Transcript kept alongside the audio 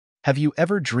Have you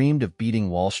ever dreamed of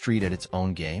beating Wall Street at its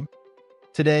own game?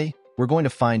 Today, we're going to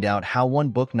find out how one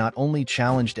book not only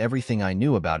challenged everything I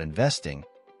knew about investing,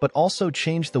 but also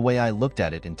changed the way I looked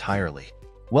at it entirely.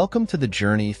 Welcome to the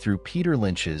journey through Peter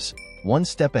Lynch's One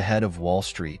Step Ahead of Wall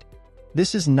Street.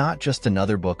 This is not just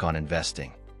another book on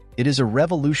investing. It is a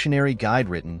revolutionary guide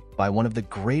written by one of the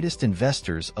greatest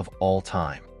investors of all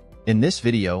time. In this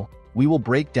video, we will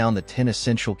break down the 10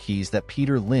 essential keys that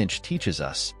Peter Lynch teaches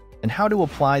us and how to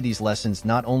apply these lessons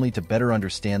not only to better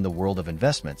understand the world of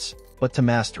investments, but to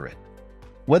master it.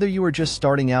 Whether you are just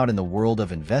starting out in the world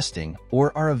of investing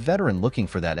or are a veteran looking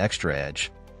for that extra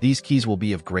edge, these keys will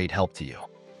be of great help to you.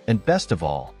 And best of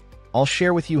all, I'll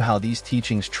share with you how these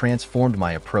teachings transformed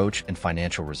my approach and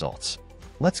financial results.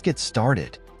 Let's get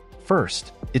started.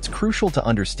 First, it's crucial to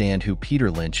understand who Peter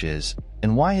Lynch is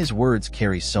and why his words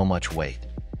carry so much weight.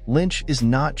 Lynch is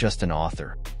not just an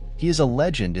author. He is a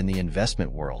legend in the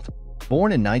investment world.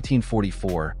 Born in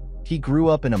 1944, he grew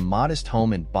up in a modest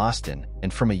home in Boston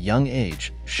and from a young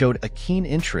age showed a keen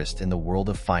interest in the world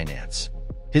of finance.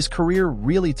 His career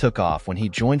really took off when he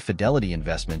joined Fidelity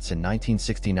Investments in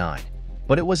 1969,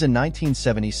 but it was in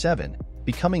 1977,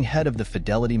 becoming head of the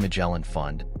Fidelity Magellan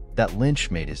Fund, that Lynch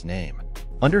made his name.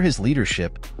 Under his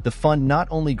leadership, the fund not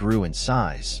only grew in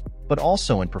size, but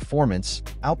also in performance,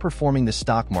 outperforming the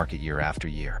stock market year after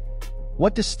year.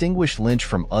 What distinguished Lynch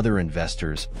from other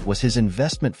investors was his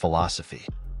investment philosophy.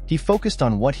 He focused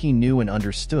on what he knew and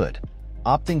understood,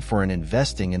 opting for an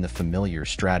investing in the familiar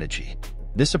strategy.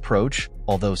 This approach,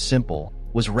 although simple,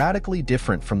 was radically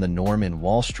different from the norm in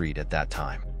Wall Street at that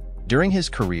time. During his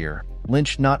career,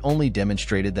 Lynch not only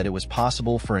demonstrated that it was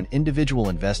possible for an individual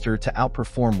investor to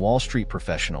outperform Wall Street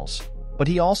professionals, but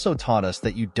he also taught us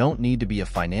that you don't need to be a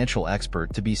financial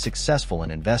expert to be successful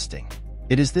in investing.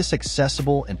 It is this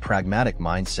accessible and pragmatic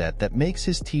mindset that makes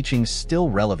his teachings still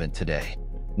relevant today.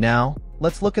 Now,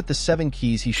 let's look at the 7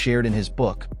 keys he shared in his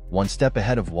book, One Step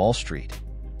Ahead of Wall Street,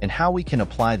 and how we can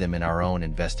apply them in our own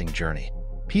investing journey.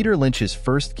 Peter Lynch's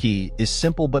first key is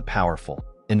simple but powerful: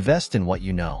 invest in what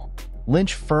you know.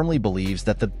 Lynch firmly believes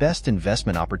that the best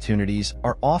investment opportunities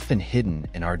are often hidden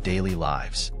in our daily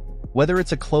lives. Whether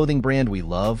it's a clothing brand we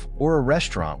love or a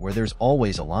restaurant where there's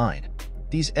always a line,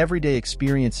 these everyday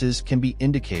experiences can be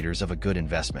indicators of a good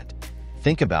investment.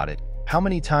 Think about it. How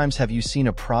many times have you seen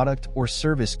a product or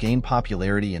service gain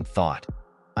popularity and thought,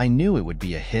 "I knew it would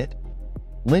be a hit"?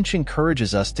 Lynch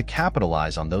encourages us to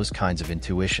capitalize on those kinds of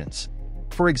intuitions.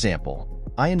 For example,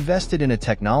 I invested in a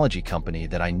technology company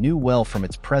that I knew well from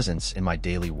its presence in my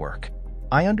daily work.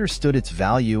 I understood its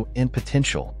value and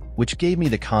potential, which gave me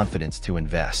the confidence to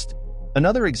invest.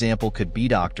 Another example could be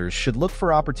doctors should look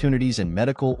for opportunities in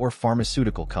medical or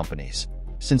pharmaceutical companies,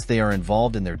 since they are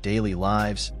involved in their daily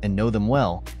lives and know them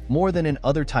well, more than in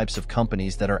other types of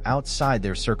companies that are outside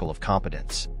their circle of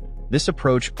competence. This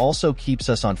approach also keeps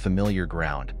us on familiar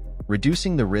ground,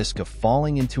 reducing the risk of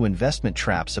falling into investment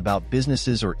traps about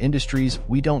businesses or industries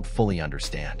we don't fully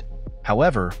understand.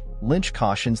 However, Lynch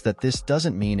cautions that this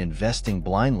doesn't mean investing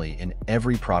blindly in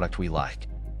every product we like.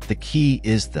 The key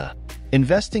is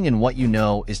investing in what you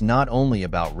know is not only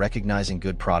about recognizing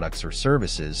good products or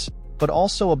services, but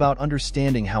also about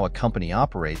understanding how a company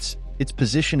operates, its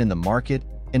position in the market,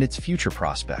 and its future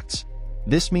prospects.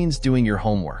 This means doing your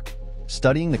homework,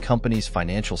 studying the company's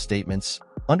financial statements,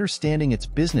 understanding its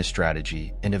business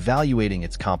strategy, and evaluating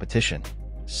its competition.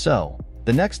 So,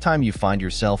 the next time you find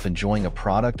yourself enjoying a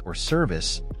product or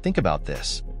service, think about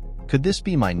this. Could this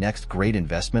be my next great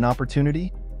investment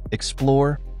opportunity?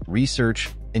 Explore, research,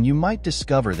 and you might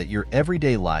discover that your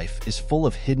everyday life is full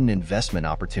of hidden investment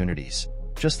opportunities,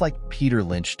 just like Peter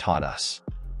Lynch taught us.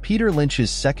 Peter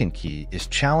Lynch's second key is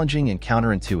challenging and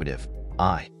counterintuitive.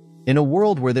 In a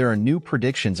world where there are new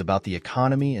predictions about the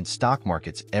economy and stock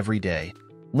markets every day,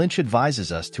 Lynch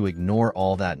advises us to ignore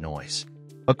all that noise.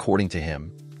 According to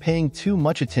him, paying too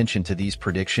much attention to these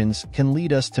predictions can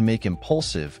lead us to make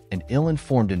impulsive and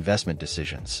ill-informed investment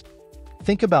decisions.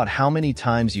 Think about how many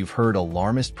times you've heard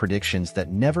alarmist predictions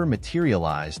that never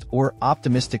materialized or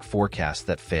optimistic forecasts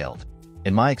that failed.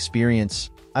 In my experience,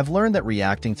 I've learned that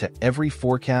reacting to every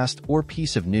forecast or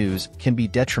piece of news can be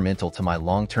detrimental to my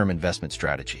long-term investment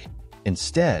strategy.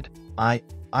 Instead,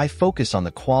 I focus on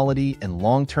the quality and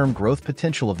long-term growth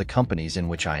potential of the companies in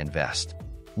which I invest.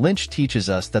 Lynch teaches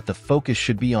us that the focus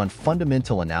should be on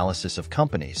fundamental analysis of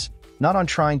companies, not on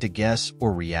trying to guess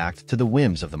or react to the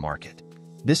whims of the market.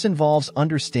 This involves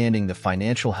understanding the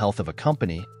financial health of a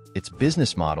company, its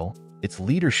business model, its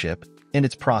leadership, and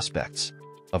its prospects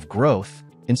of growth,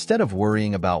 instead of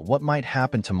worrying about what might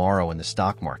happen tomorrow in the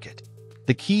stock market.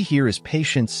 The key here is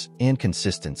patience and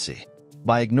consistency.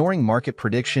 By ignoring market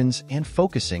predictions and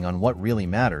focusing on what really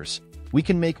matters, we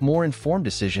can make more informed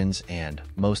decisions and,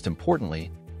 most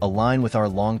importantly, align with our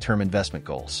long-term investment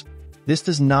goals. This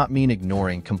does not mean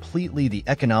ignoring completely the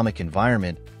economic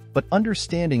environment, but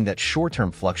understanding that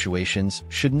short-term fluctuations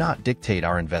should not dictate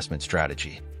our investment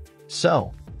strategy.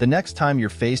 So, the next time you're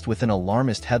faced with an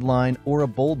alarmist headline or a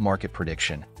bold market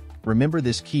prediction, remember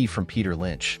this key from Peter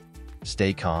Lynch.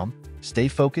 Stay calm, stay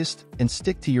focused, and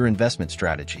stick to your investment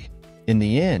strategy. In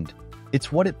the end,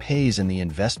 it's what it pays in the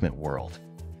investment world.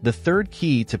 The third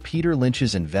key to Peter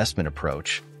Lynch's investment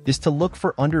approach is to look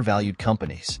for undervalued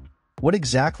companies. What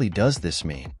exactly does this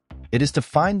mean? It is to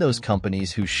find those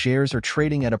companies whose shares are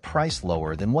trading at a price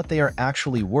lower than what they are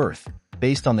actually worth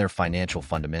based on their financial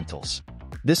fundamentals.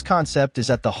 This concept is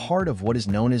at the heart of what is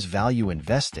known as value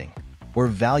investing, or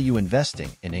value investing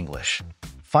in English.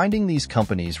 Finding these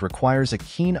companies requires a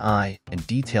keen eye and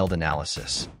detailed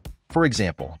analysis. For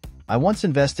example, I once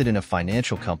invested in a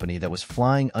financial company that was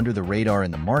flying under the radar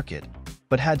in the market,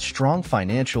 but had strong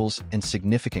financials and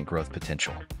significant growth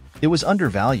potential. It was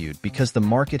undervalued because the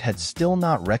market had still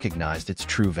not recognized its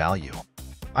true value.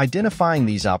 Identifying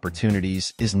these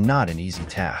opportunities is not an easy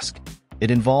task.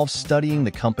 It involves studying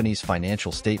the company's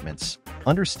financial statements,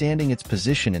 understanding its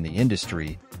position in the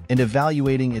industry, and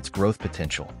evaluating its growth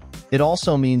potential. It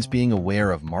also means being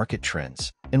aware of market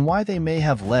trends and why they may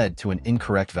have led to an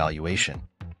incorrect valuation.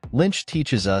 Lynch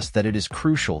teaches us that it is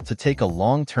crucial to take a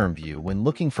long-term view when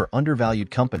looking for undervalued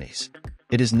companies.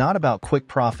 It is not about quick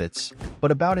profits,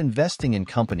 but about investing in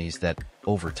companies that,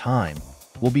 over time,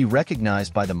 will be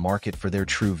recognized by the market for their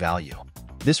true value.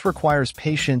 This requires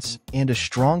patience and a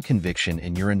strong conviction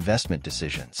in your investment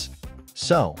decisions.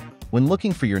 So, when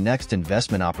looking for your next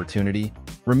investment opportunity,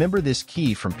 remember this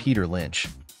key from Peter Lynch.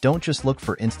 Don't just look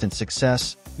for instant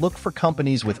success, look for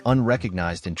companies with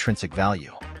unrecognized intrinsic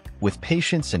value. With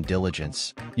patience and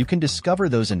diligence, you can discover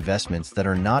those investments that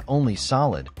are not only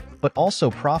solid, but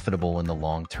also profitable in the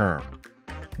long term.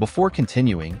 Before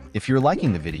continuing, if you're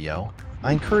liking the video,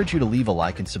 I encourage you to leave a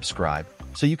like and subscribe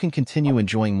so you can continue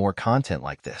enjoying more content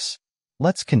like this.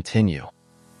 Let's continue.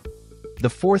 The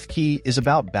fourth key is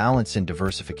about balance and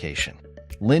diversification.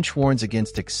 Lynch warns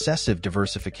against excessive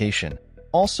diversification,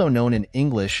 also known in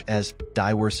English as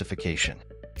diversification.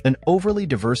 An overly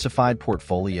diversified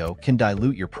portfolio can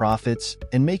dilute your profits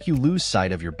and make you lose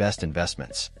sight of your best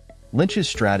investments. Lynch's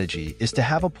strategy is to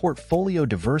have a portfolio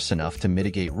diverse enough to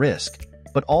mitigate risk,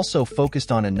 but also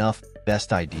focused on enough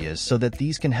best ideas so that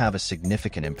these can have a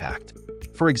significant impact.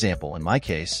 For example, in my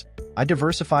case, I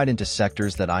diversified into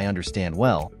sectors that I understand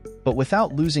well, but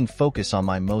without losing focus on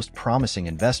my most promising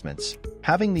investments.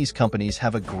 Having these companies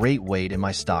have a great weight in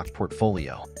my stock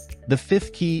portfolio. The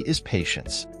fifth key is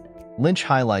patience. Lynch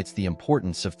highlights the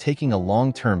importance of taking a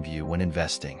long-term view when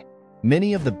investing.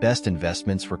 Many of the best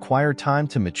investments require time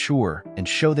to mature and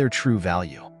show their true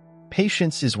value.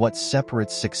 Patience is what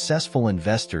separates successful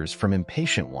investors from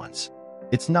impatient ones.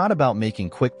 It's not about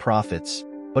making quick profits,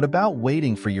 but about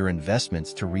waiting for your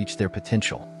investments to reach their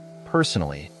potential.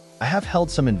 Personally, I have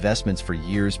held some investments for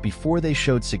years before they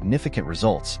showed significant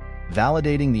results,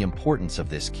 validating the importance of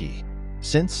this key.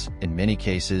 Since, in many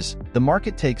cases, the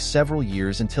market takes several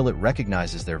years until it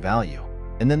recognizes their value,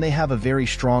 and then they have a very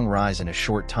strong rise in a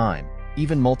short time,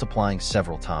 even multiplying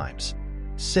several times.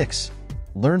 6.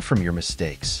 Learn from your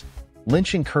mistakes.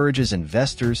 Lynch encourages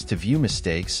investors to view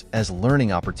mistakes as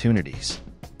learning opportunities.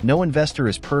 No investor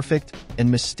is perfect,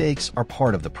 and mistakes are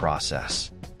part of the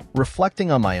process. Reflecting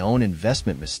on my own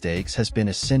investment mistakes has been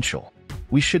essential.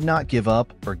 We should not give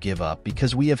up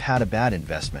because we have had a bad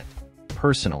investment.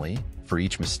 Personally, for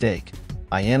each mistake,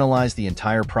 I analyze the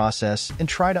entire process and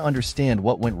try to understand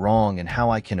what went wrong and how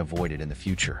I can avoid it in the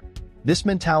future. This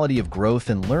mentality of growth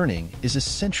and learning is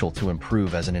essential to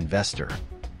improve as an investor.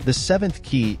 The seventh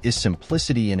key is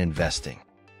simplicity in investing.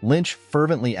 Lynch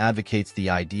fervently advocates the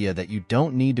idea that you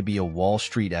don't need to be a Wall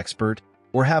Street expert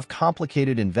or have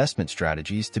complicated investment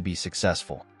strategies to be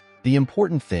successful. The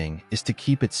important thing is to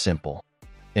keep it simple.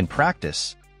 In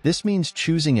practice, this means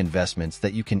choosing investments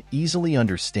that you can easily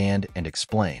understand and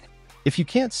explain. If you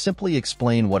can't simply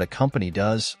explain what a company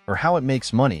does or how it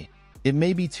makes money, it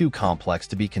may be too complex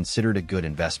to be considered a good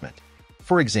investment.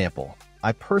 For example,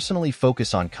 I personally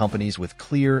focus on companies with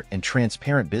clear and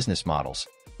transparent business models,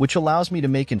 which allows me to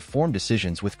make informed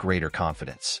decisions with greater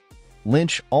confidence.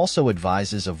 Lynch also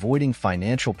advises avoiding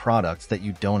financial products that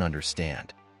you don't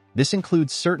understand. This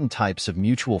includes certain types of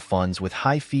mutual funds with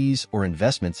high fees or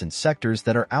investments in sectors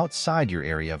that are outside your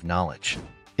area of knowledge.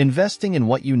 Investing in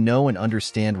what you know and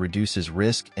understand reduces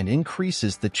risk and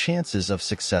increases the chances of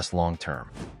success long-term.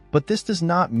 But this does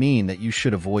not mean that you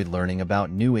should avoid learning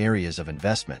about new areas of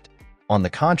investment. On the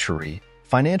contrary,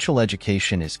 financial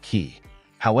education is key.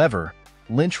 However,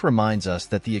 Lynch reminds us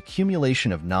that the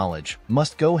accumulation of knowledge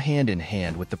must go hand in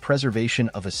hand with the preservation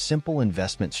of a simple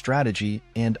investment strategy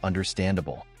and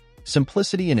understandable.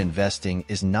 Simplicity in investing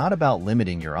is not about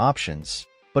limiting your options,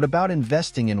 but about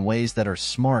investing in ways that are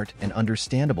smart and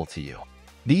understandable to you.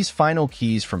 These final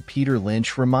keys from Peter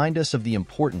Lynch remind us of the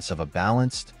importance of a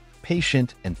balanced,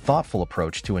 patient, and thoughtful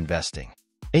approach to investing.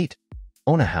 8.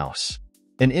 Own a house.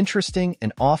 An interesting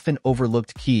and often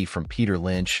overlooked key from Peter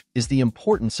Lynch is the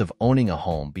importance of owning a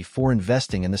home before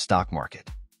investing in the stock market.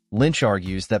 Lynch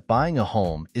argues that buying a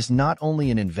home is not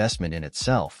only an investment in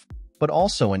itself, but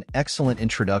also an excellent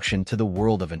introduction to the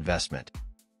world of investment.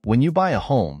 When you buy a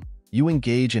home, you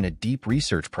engage in a deep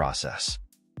research process.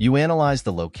 You analyze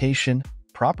the location,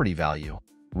 property value,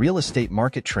 real estate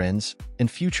market trends,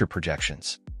 and future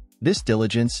projections. This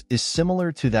diligence is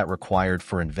similar to that required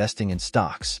for investing in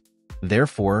stocks.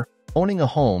 Therefore, owning a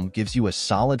home gives you a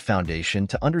solid foundation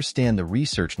to understand the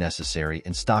research necessary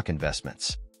in stock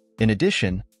investments. In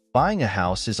addition, buying a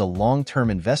house is a long-term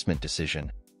investment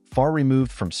decision, far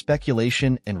removed from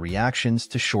speculation and reactions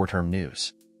to short-term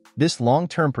news. This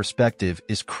long-term perspective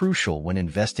is crucial when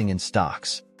investing in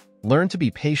stocks. Learn to be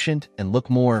patient and look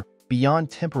more beyond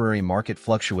temporary market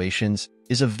fluctuations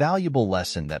is a valuable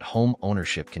lesson that home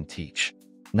ownership can teach.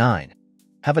 9.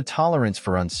 Have a tolerance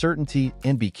for uncertainty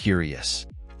and be curious.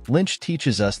 Lynch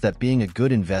teaches us that being a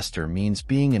good investor means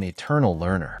being an eternal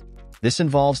learner. This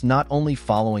involves not only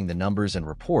following the numbers and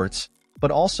reports, but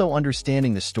also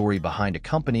understanding the story behind a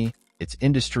company, its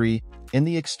industry, and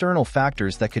the external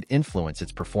factors that could influence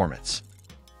its performance.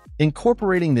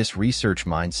 Incorporating this research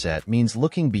mindset means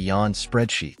looking beyond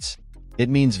spreadsheets. It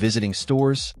means visiting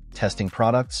stores, testing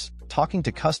products, talking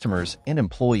to customers and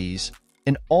employees,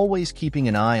 and always keeping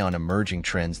an eye on emerging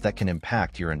trends that can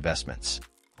impact your investments.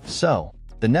 So,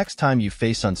 the next time you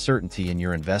face uncertainty in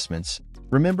your investments,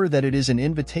 remember that it is an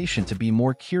invitation to be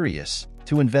more curious,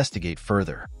 to investigate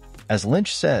further. As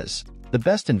Lynch says, the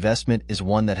best investment is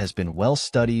one that has been well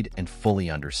studied and fully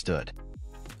understood.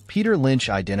 Peter Lynch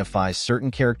identifies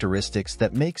certain characteristics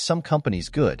that make some companies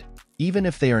good, even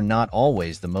if they are not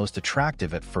always the most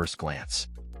attractive at first glance.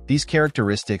 These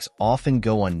characteristics often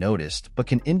go unnoticed but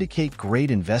can indicate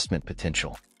great investment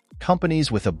potential.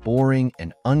 Companies with a boring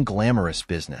and unglamorous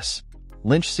business.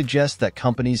 Lynch suggests that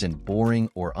companies in boring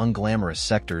or unglamorous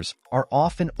sectors are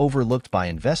often overlooked by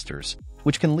investors,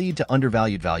 which can lead to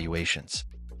undervalued valuations.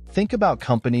 Think about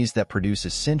companies that produce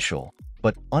essential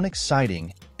but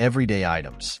unexciting everyday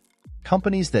items.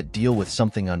 Companies that deal with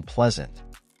something unpleasant.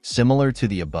 Similar to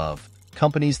the above,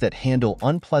 companies that handle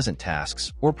unpleasant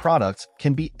tasks or products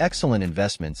can be excellent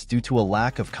investments due to a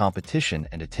lack of competition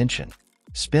and attention.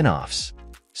 Spin-offs.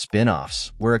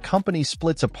 Spin-offs, where a company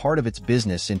splits a part of its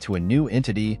business into a new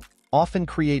entity, often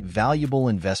create valuable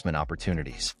investment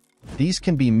opportunities. These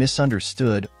can be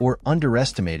misunderstood or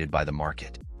underestimated by the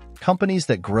market. Companies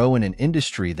that grow in an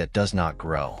industry that does not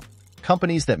grow.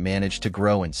 Companies that manage to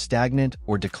grow in stagnant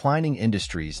or declining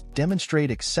industries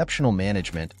demonstrate exceptional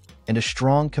management and a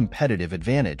strong competitive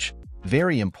advantage,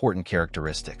 very important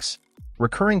characteristics.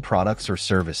 Recurring products or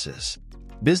services.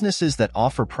 Businesses that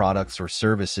offer products or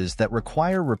services that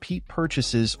require repeat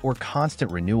purchases or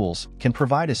constant renewals can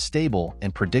provide a stable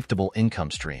and predictable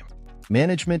income stream.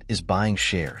 Management is buying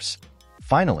shares.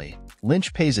 Finally,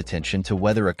 Lynch pays attention to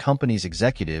whether a company's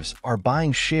executives are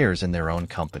buying shares in their own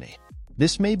company.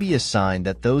 This may be a sign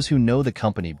that those who know the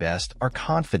company best are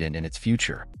confident in its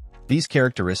future. These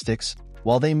characteristics,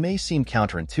 while they may seem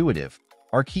counterintuitive,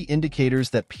 are key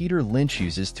indicators that Peter Lynch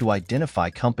uses to identify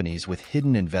companies with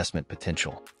hidden investment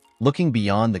potential. Looking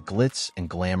beyond the glitz and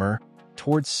glamour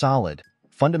towards solid,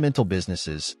 fundamental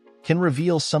businesses can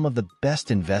reveal some of the best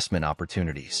investment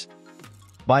opportunities.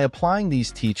 By applying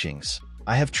these teachings,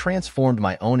 I have transformed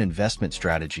my own investment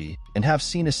strategy and have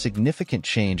seen a significant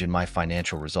change in my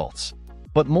financial results.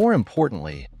 But more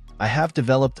importantly, I have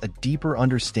developed a deeper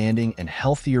understanding and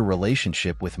healthier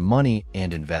relationship with money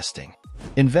and investing.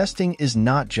 Investing is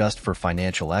not just for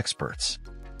financial experts.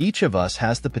 Each of us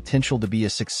has the potential to be a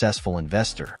successful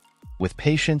investor. With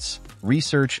patience,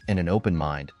 research, and an open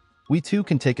mind, we too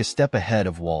can take a step ahead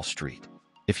of Wall Street.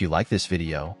 If you like this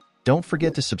video, don't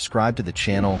forget to subscribe to the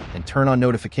channel and turn on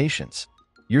notifications.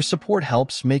 Your support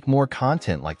helps make more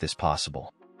content like this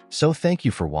possible. So thank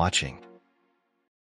you for watching.